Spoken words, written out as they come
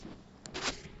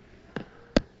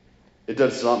It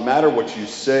does not matter what you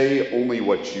say, only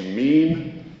what you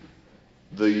mean.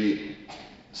 The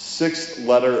sixth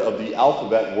letter of the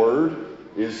alphabet word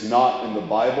is not in the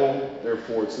Bible,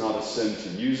 therefore it's not a sin to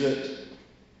use it.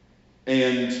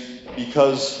 And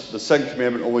because the second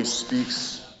commandment only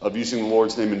speaks of using the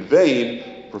Lord's name in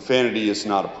vain, profanity is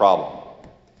not a problem.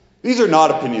 These are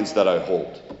not opinions that I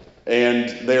hold,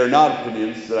 and they are not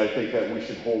opinions that I think that we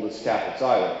should hold as Catholics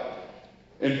either.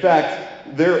 In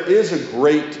fact, there is a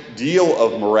great deal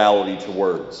of morality to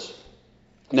words.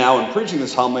 Now, in preaching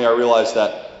this homily, I realize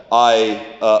that I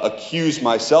accuse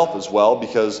myself as well,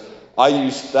 because I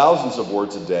use thousands of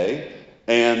words a day,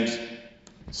 and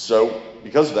so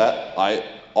because of that, I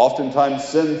oftentimes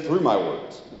sin through my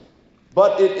words.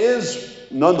 But it is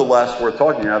nonetheless worth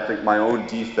talking about. I think my own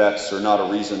defects are not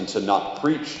a reason to not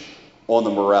preach on the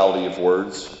morality of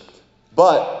words,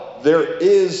 but there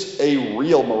is a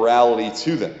real morality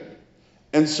to them.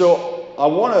 And so I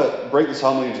want to break this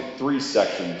homily into three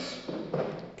sections.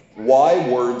 Why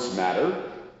words matter,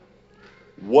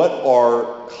 what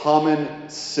are common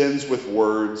sins with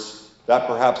words that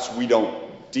perhaps we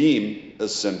don't deem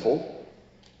as sinful,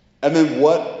 and then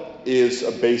what is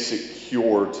a basic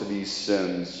cure to these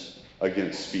sins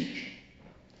against speech.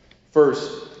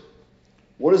 First,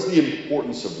 what is the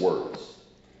importance of words?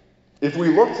 If we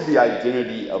look to the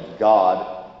identity of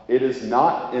God, it is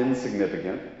not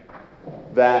insignificant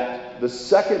that the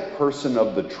second person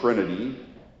of the Trinity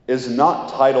is not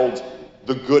titled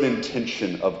the good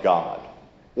intention of God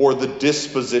or the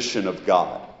disposition of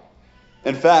God.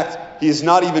 In fact, he is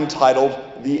not even titled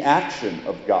the action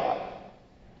of God.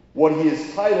 What he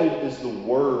is titled is the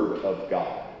Word of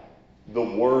God. The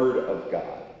Word of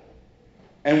God.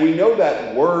 And we know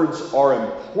that words are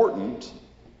important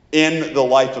in the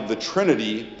life of the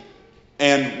Trinity,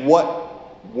 and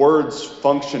what words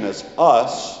function as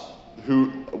us, who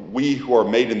are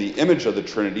made in the image of the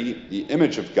Trinity, the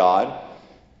image of God,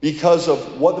 because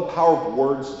of what the power of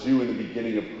words do in the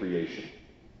beginning of creation.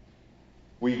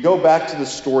 We go back to the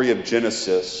story of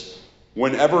Genesis.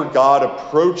 Whenever God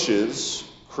approaches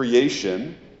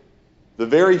creation, the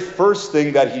very first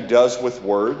thing that he does with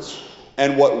words,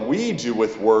 and what we do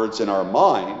with words in our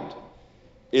mind,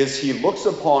 is he looks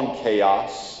upon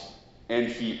chaos and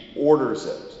he orders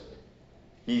it.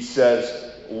 He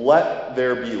says, "Let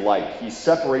there be light." He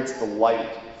separates the light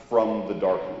from the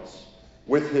darkness.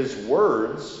 With his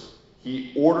words,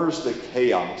 he orders the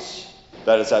chaos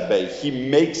that is at bay. He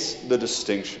makes the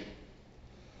distinction.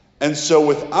 And so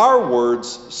with our words,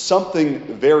 something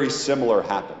very similar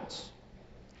happens.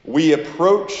 We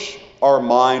approach our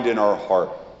mind and our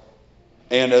heart.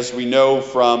 And as we know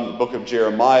from the book of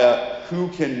Jeremiah, who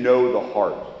can know the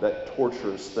heart, that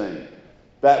torturous thing?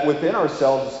 That within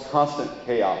ourselves is constant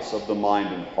chaos of the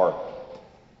mind and heart.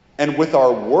 And with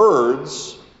our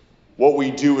words, what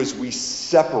we do is we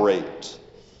separate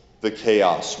the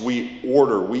chaos. We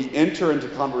order. We enter into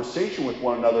conversation with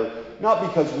one another, not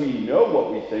because we know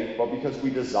what we think, but because we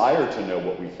desire to know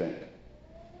what we think.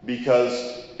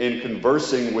 Because in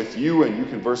conversing with you and you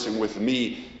conversing with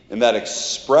me, in that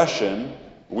expression,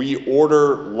 we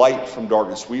order light from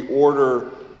darkness. We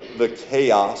order the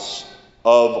chaos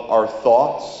of our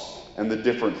thoughts and the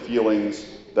different feelings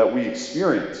that we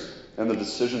experience and the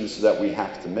decisions that we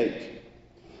have to make.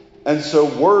 And so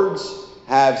words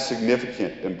have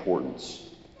significant importance.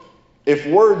 If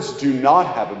words do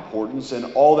not have importance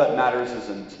and all that matters is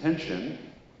intention,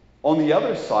 on the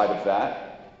other side of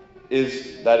that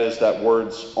is that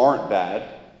words aren't bad.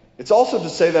 It's also to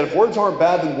say that if words aren't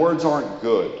bad, then words aren't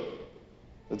good.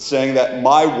 It's saying that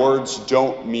my words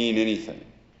don't mean anything.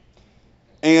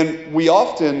 And we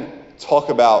often talk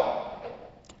about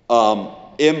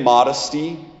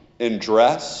immodesty in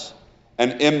dress,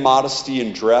 and immodesty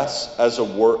in dress as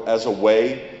a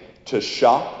way to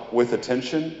shock with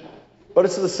attention. But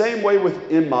it's the same way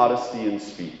with immodesty in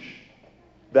speech,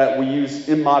 that we use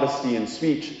immodesty in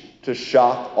speech to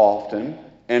shock often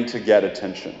and to get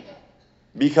attention,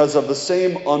 because of the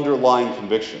same underlying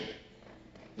conviction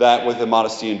that with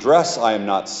immodesty in dress I am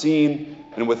not seen,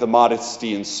 and with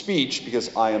immodesty in speech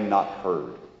because I am not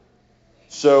heard.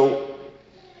 So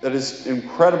that is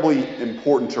incredibly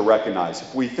important to recognize.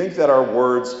 If we think that our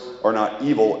words are not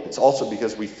evil, it's also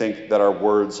because we think that our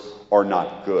words are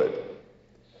not good.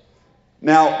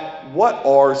 Now, what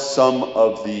are some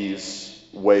of these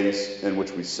ways in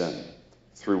which we sin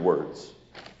through words?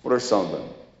 What are some of them?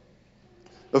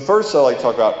 The first I'd like to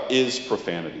talk about is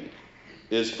profanity.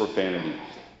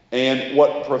 And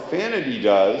what profanity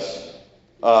does,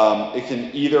 it can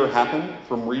either happen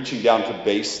from reaching down to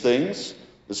base things.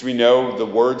 As we know, the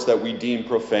words that we deem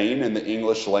profane in the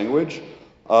English language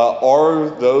are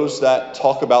those that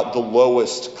talk about the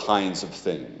lowest kinds of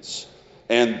things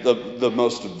and the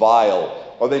most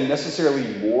vile. Are they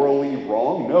necessarily morally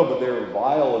wrong? No, but they're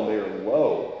vile and they're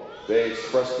low. They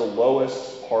express the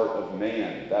lowest part of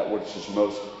man, that which is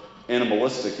most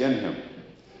animalistic in him.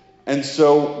 And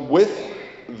so with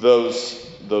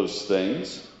those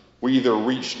things, we either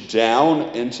reach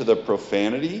down into the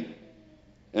profanity,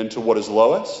 into what is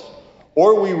lowest,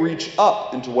 or we reach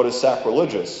up into what is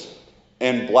sacrilegious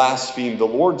and blaspheme the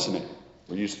Lord's name.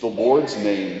 We use the Lord's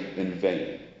name in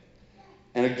vain.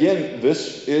 And again,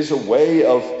 this is a way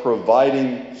of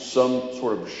providing some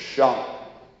sort of shock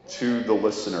to the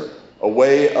listener, a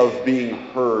way of being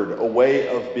heard, a way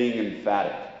of being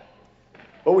emphatic.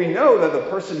 But we know that the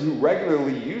person who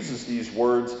regularly uses these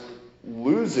words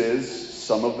loses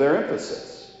some of their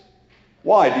emphasis.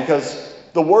 Why? Because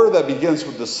the word that begins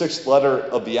with the 6th letter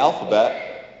of the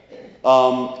alphabet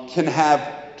can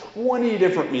have 20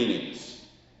 different meanings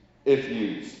if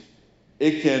used.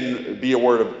 It can be a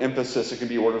word of emphasis, it can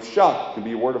be a word of shock, it can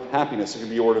be a word of happiness, it can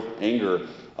be a word of anger.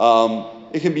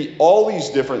 It can be all these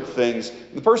different things.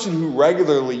 The person who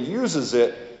regularly uses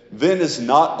it then is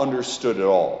not understood at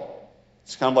all.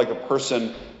 It's kind of like a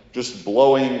person just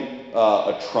blowing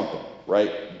a trumpet,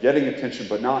 right? Getting attention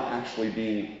but not actually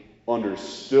being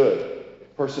understood. The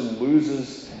person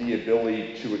loses the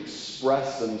ability to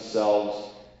express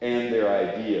themselves and their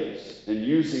ideas. And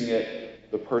using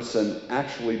it, the person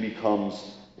actually becomes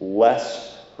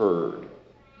less heard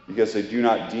because they do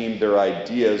not deem their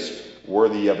ideas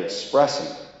worthy of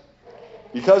expressing.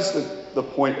 Because the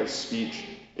point of speech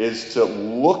is to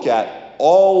look at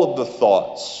all of the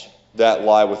thoughts that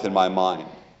lie within my mind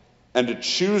and to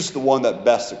choose the one that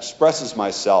best expresses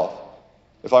myself.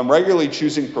 If I'm regularly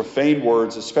choosing profane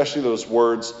words, especially those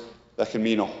words that can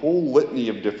mean a whole litany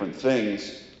of different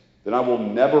things, then I will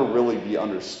never really be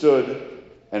understood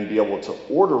and be able to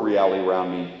order reality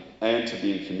around me and to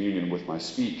be in communion with my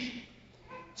speech.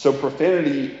 So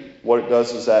profanity, what it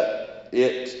does is that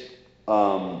it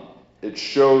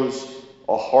shows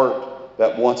a heart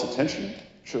that wants attention, it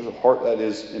shows a heart that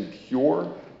is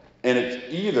impure, and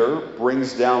it either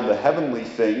brings down the heavenly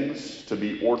things to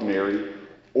be ordinary,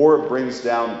 or it brings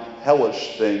down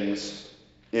hellish things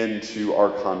into our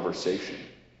conversation.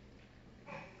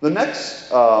 The next,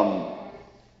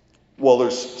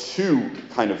 there's two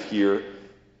kind of here,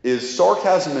 is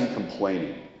sarcasm and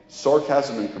complaining.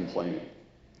 Sarcasm and complaining.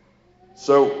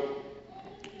 So,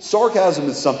 sarcasm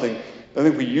is something I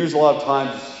think we use a lot of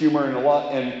times, humor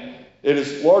and it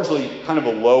is largely kind of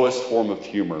the lowest form of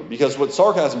humor. Because what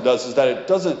sarcasm does is that it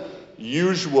doesn't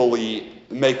usually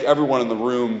make everyone in the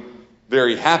room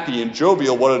very happy and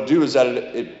jovial. What it'll do is that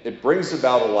it brings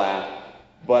about a laugh,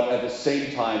 but at the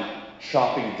same time,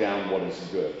 chopping down what is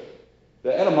good.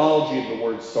 The etymology of the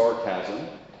word sarcasm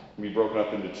can be broken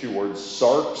up into two words,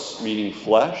 sarx, meaning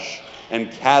flesh,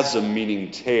 and chasm,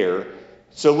 meaning tear.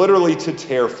 So literally to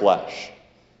tear flesh.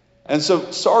 And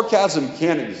so sarcasm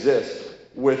can exist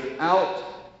without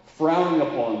frowning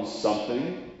upon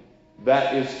something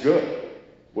that is good,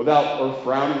 or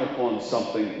frowning upon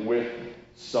something with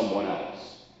someone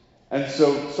else. And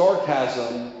so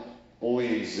sarcasm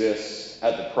only exists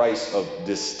at the price of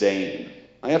disdain.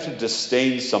 I have to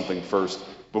disdain something first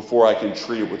before I can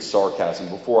treat it with sarcasm,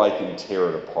 before I can tear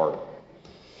it apart.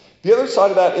 The other side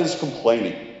of that is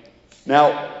complaining.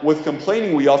 Now, with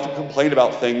complaining, we often complain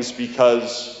about things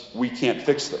because we can't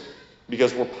fix them,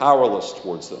 because we're powerless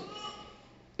towards them.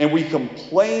 And we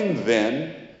complain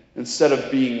then, instead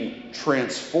of being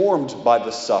transformed by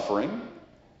the suffering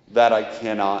that I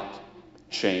cannot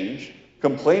change.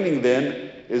 Complaining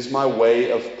then is my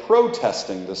way of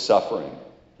protesting the suffering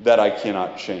that I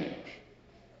cannot change.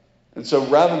 And so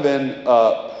rather than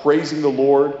praising the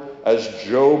Lord as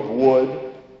Job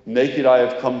would, naked I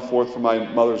have come forth from my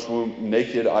mother's womb,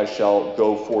 naked I shall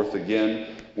go forth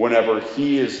again, whenever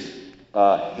he is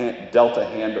dealt a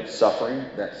hand of suffering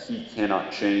that he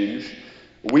cannot change,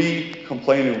 we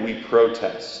complain and we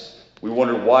protest. We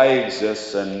wonder why it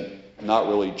exists and not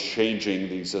really changing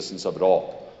the existence of it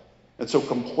all. And so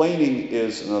complaining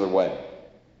is another way.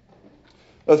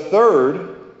 A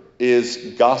third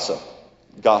is gossip.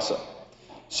 Gossip.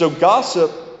 So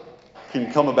gossip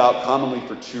can come about commonly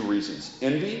for two reasons.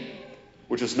 Envy,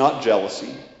 which is not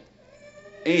jealousy,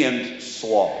 and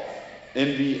sloth.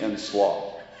 Envy and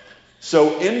sloth.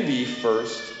 So envy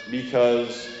first,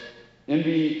 because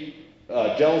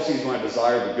jealousy is when I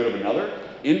desire the good of another.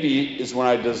 Envy is when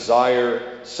I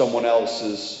desire someone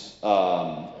else's,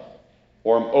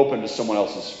 or I'm open to someone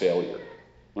else's failure.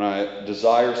 When I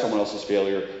desire someone else's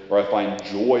failure, or I find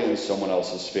joy in someone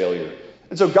else's failure.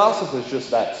 And so gossip is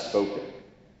just that spoken.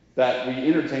 that we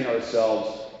entertain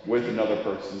ourselves with another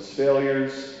person's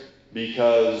failures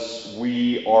because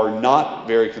we are not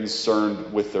very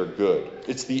concerned with their good.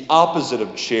 It's the opposite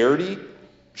of charity,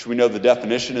 which we know the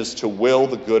definition is to will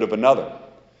the good of another.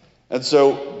 And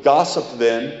so gossip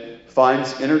then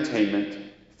finds entertainment,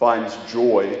 finds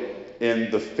joy in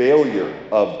the failure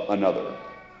of another.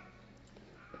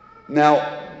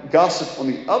 Now, gossip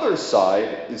on the other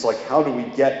side is like, how do we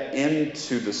get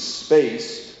into the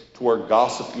space to where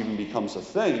gossip even becomes a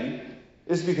thing?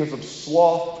 Is because of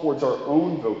sloth towards our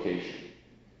own vocation.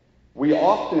 We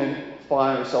often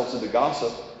find ourselves into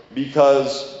gossip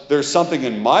because there's something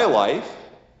in my life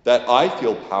that I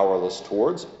feel powerless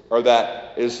towards, or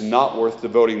that is not worth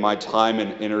devoting my time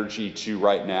and energy to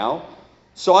right now.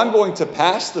 So I'm going to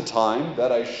pass the time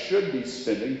that I should be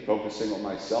spending focusing on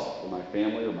myself or my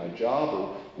family or my job or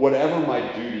whatever my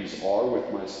duties are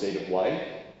with my state of life,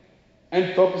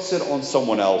 and focus it on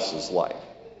someone else's life,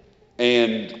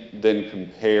 and then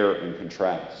compare and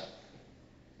contrast.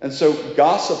 And so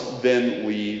gossip then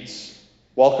leads,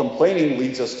 while complaining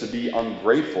leads us to be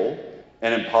ungrateful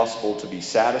and impossible to be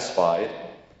satisfied,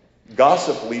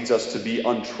 gossip leads us to be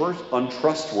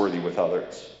untrustworthy with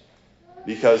others.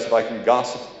 Because if I can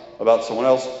gossip about someone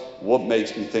else, what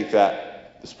makes me think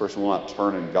that this person will not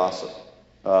turn and gossip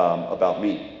about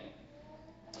me?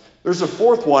 There's a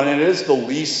fourth one, and it is the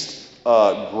least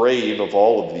grave of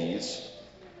all of these.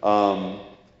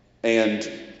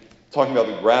 And talking about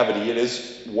the gravity, it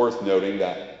is worth noting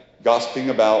that gossiping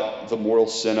about the mortal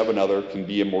sin of another can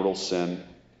be a mortal sin.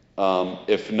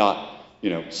 If not,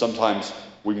 sometimes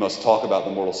we must talk about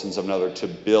the mortal sins of another to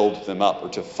build them up or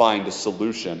to find a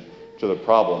solution to the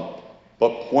problem.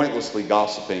 But pointlessly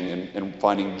gossiping and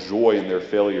finding joy in their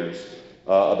failures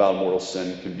about mortal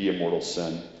sin can be a mortal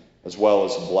sin, as well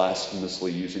as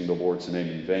blasphemously using the Lord's name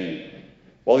in vain.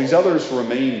 While these others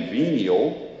remain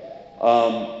venial,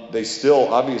 they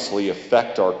still obviously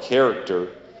affect our character.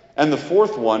 And the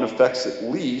fourth one affects it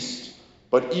least,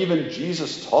 but even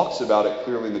Jesus talks about it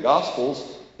clearly in the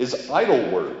Gospels, is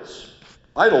idle words.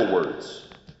 Idle words.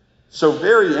 So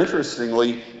very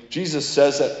interestingly, Jesus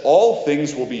says that all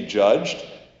things will be judged,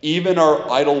 even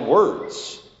our idle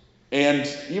words. And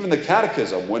even the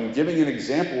Catechism, when giving an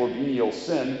example of venial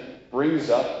sin, brings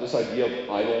up this idea of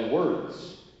idle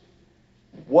words.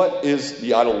 What is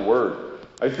the idle word?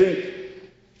 I think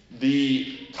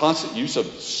the constant use of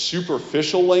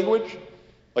superficial language,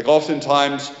 like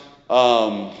oftentimes,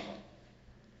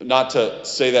 not to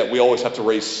say that we always have to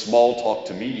raise small talk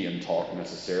to medium talk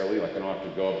necessarily, like I don't have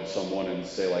to go up to someone and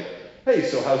say like, hey,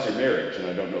 so how's your marriage? And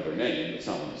I don't know their name, that's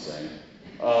not what I'm saying.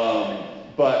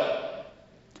 But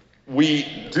we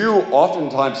do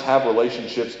oftentimes have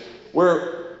relationships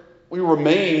where we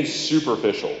remain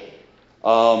superficial.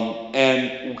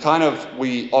 And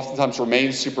we oftentimes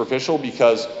remain superficial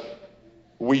because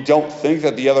we don't think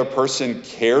that the other person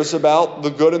cares about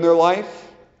the good in their life,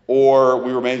 or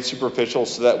we remain superficial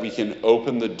so that we can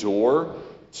open the door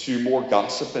to more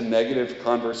gossip and negative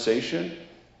conversation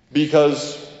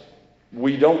because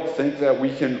we don't think that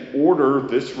we can order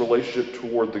this relationship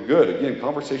toward the good. Again,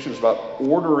 conversation is about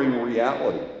ordering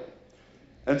reality.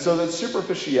 And so that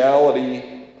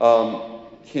superficiality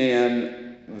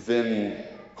can then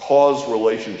cause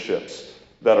relationships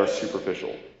that are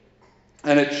superficial.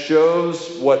 And it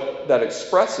shows what that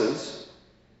expresses,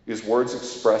 because words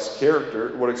express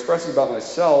character. What it expresses about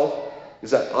myself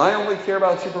is that I only care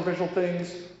about superficial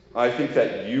things. I think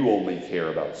that you only care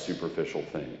about superficial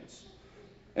things.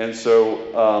 And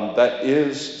so that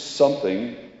is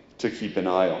something to keep an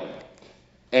eye on.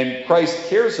 And Christ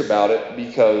cares about it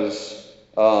because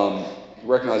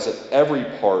recognize that every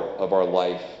part of our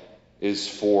life is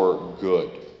for good.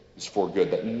 Is for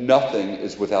good. That nothing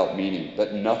is without meaning.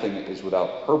 That nothing is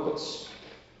without purpose.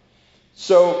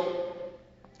 So,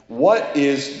 what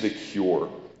is the cure?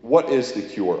 What is the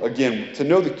cure? Again, to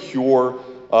know the cure,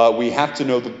 we have to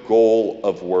know the goal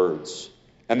of words.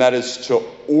 And that is to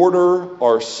order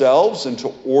ourselves and to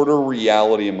order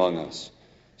reality among us.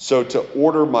 So to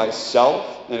order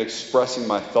myself in expressing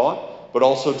my thought, but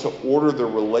also to order the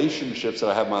relationships that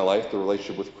I have in my life, the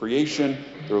relationship with creation,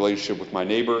 the relationship with my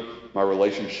neighbor, my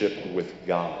relationship with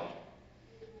God.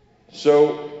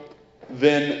 So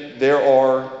then there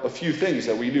are a few things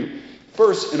that we do.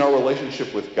 First, in our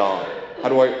relationship with God, how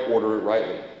do I order it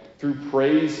rightly? Through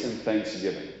praise and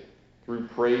thanksgiving. Through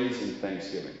praise and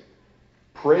thanksgiving.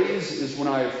 Praise is when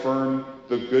I affirm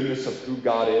the goodness of who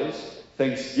God is.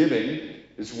 Thanksgiving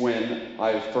is when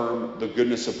I affirm the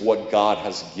goodness of what God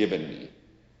has given me.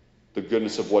 The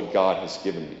goodness of what God has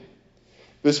given me.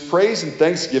 This praise and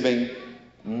thanksgiving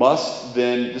must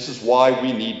then, this is why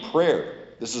we need prayer.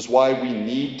 This is why we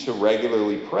need to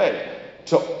regularly pray,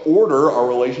 to order our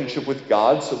relationship with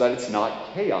God so that it's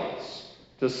not chaos,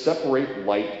 to separate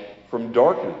light from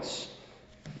darkness.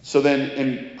 So then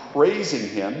in praising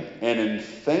him and in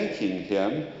thanking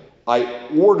him, I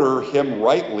order him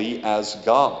rightly as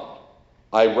God.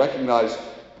 I recognize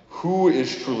who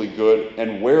is truly good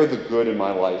and where the good in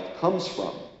my life comes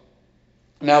from.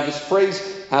 Now, this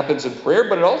phrase happens in prayer,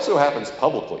 but it also happens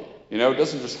publicly. It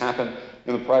doesn't just happen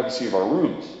in the privacy of our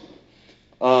rooms.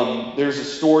 There's a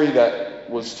story that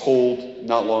was told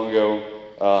not long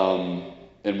ago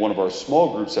in one of our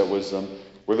small groups at Wisdom,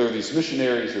 where there were these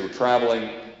missionaries, they were traveling,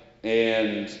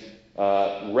 and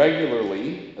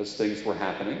regularly, as things were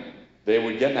happening, they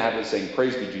would get in the habit of saying,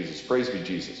 "Praise be Jesus, praise be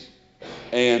Jesus."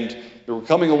 And they were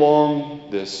coming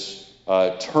along this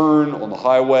turn on the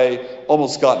highway,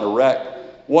 almost got in a wreck.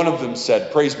 One of them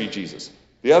said, "Praise be Jesus."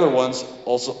 The other ones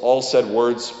also all said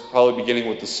words probably beginning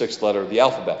with the 6th letter of the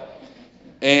alphabet.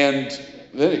 And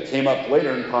then it came up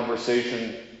later in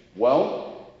conversation,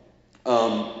 well,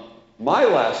 my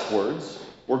last words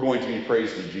were going to be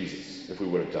 "Praise be Jesus" if we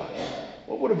would have died.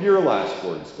 What would have your last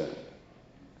words been?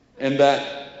 And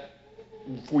that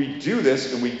if we do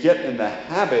this and we get in the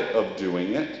habit of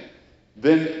doing it,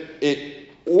 then it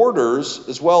orders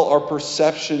as well our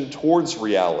perception towards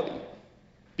reality.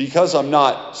 Because I'm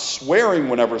not swearing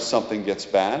whenever something gets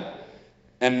bad,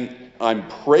 and I'm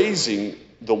praising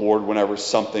the Lord whenever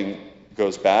something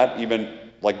goes bad, even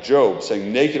like Job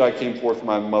saying, "Naked I came forth from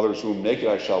my mother's womb, naked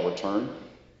I shall return."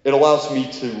 It allows me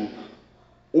to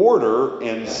order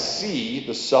and see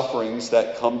the sufferings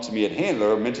that come to me at hand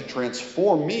that are meant to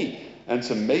transform me and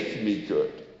to make me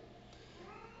good.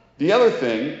 The other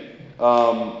thing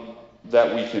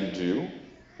that we can do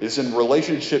is in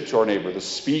relationship to our neighbor, the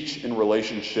speech in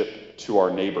relationship to our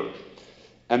neighbor.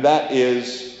 And that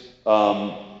is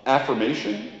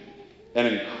affirmation and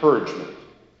encouragement.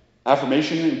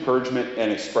 Affirmation, encouragement,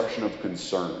 and expression of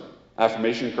concern.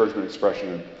 Affirmation, encouragement,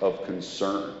 expression of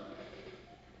concern.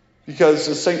 Because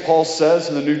as St. Paul says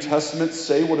in the New Testament,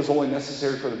 say what is only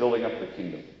necessary for the building up of the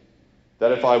kingdom.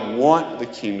 That if I want the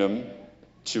kingdom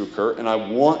to occur and I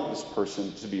want this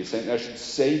person to be a saint, I should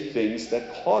say things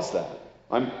that cause that.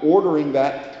 I'm ordering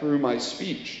that through my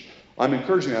speech. I'm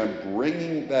encouraging that. I'm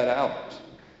bringing that out.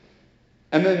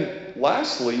 And then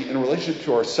lastly, in relationship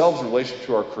to ourselves, in relationship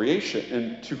to our creation,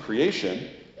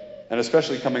 and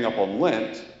especially coming up on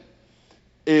Lent,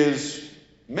 is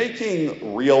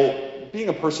being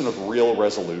a person of real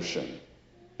resolution.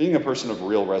 Being a person of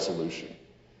real resolution.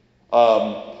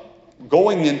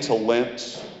 Going into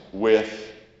Lent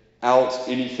without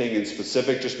anything in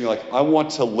specific, just being like, I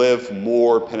want to live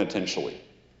more penitentially.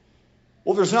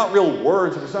 Well, if there's not real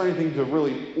words, if there's not anything to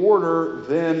really order,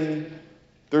 then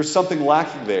there's something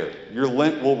lacking there. Your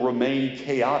Lent will remain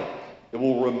chaotic. It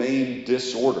will remain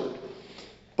disordered.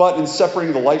 But in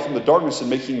separating the light from the darkness and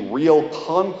making real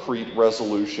concrete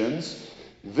resolutions,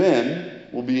 then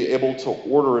we'll be able to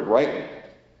order it rightly.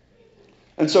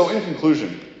 And so in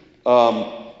conclusion,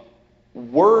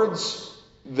 words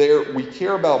there, we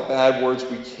care about bad words,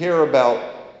 we care about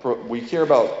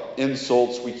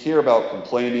insults, we care about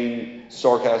complaining,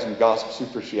 sarcasm, gossip,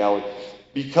 superficiality,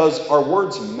 because our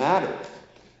words matter.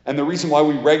 And the reason why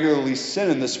we regularly sin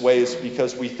in this way is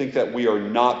because we think that we are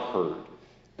not heard.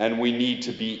 And we need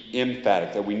to be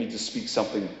emphatic, that we need to speak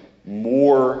something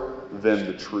more than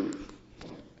the truth.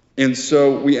 And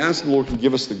so we ask the Lord to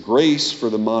give us the grace for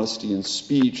the modesty in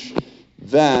speech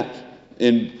that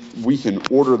we can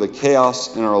order the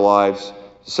chaos in our lives,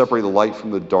 separate the light from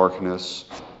the darkness,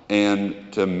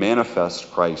 and to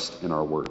manifest Christ in our words.